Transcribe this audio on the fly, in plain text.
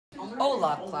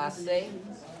Hola, class A.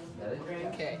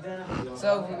 Okay,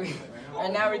 so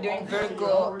right now we're doing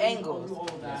vertical angles.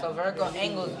 So vertical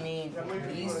angles mean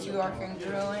these two are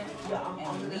congruent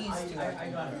and these two are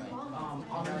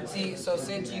congruent. See, so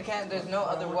since you can't, there's no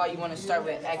other y, you want to start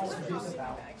with x first.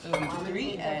 So it'll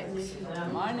be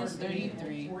 3x minus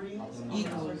 33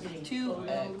 equals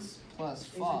 2x plus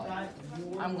 5.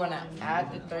 I'm going to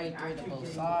add the 33 to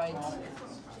both sides,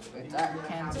 but that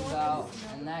cancels out,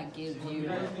 and that gives you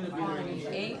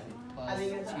 38 plus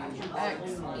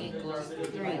 2x equals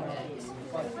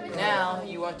 3x. Now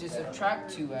you want to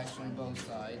subtract 2x from both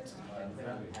sides,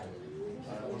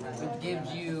 which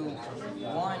gives you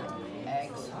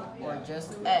 1x or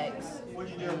just x,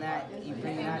 and that you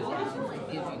bring that down,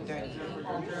 it gives you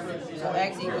 38. So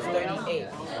x equals 38.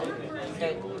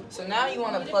 Okay, so now you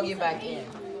want to plug it back in.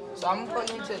 So I'm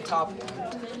plugging into the top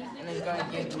one, and it's going to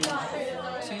give me 2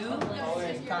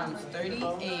 times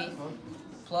 38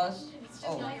 plus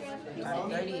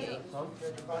 38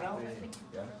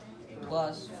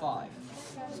 plus 5.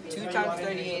 2 times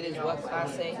 38 is what,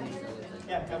 class A?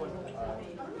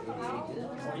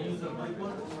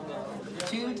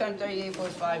 2 times 38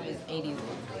 plus 5 is 81.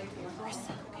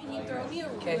 Can you throw me a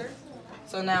ruler? Okay.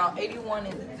 So now 81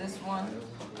 is this one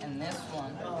and this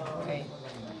one. Okay.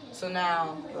 So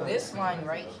now this line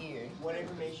right here,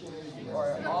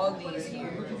 or all these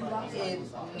here, it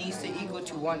needs to equal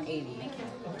to 180.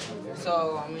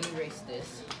 So I'm gonna erase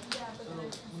this,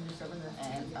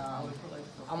 and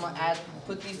I'm gonna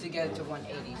put these together to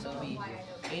 180. So it'll be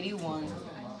 81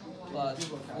 plus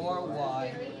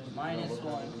 4y minus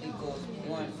 1 equals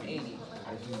 180.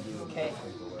 Okay.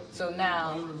 So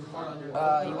now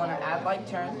you want to add like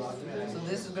terms. So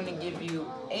this is going to give you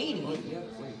 80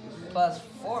 plus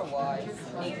 4y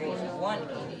equals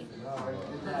 180.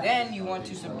 Then you want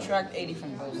to subtract 80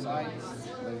 from both sides.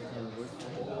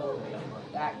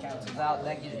 That cancels out.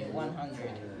 That gives you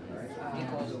 100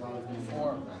 equals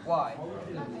 4y.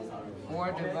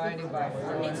 4 divided by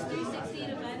 4. It's 360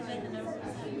 divided by the number.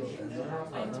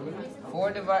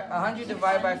 100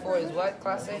 divided by 4 is what,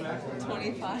 class A?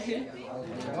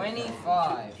 25.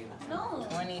 25. No.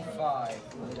 25.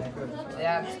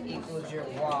 That equals your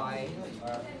y,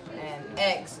 and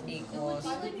x equals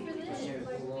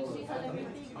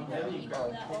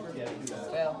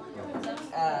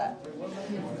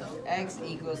x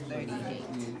equals 38.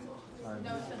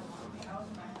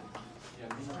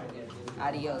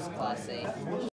 Adios, class A.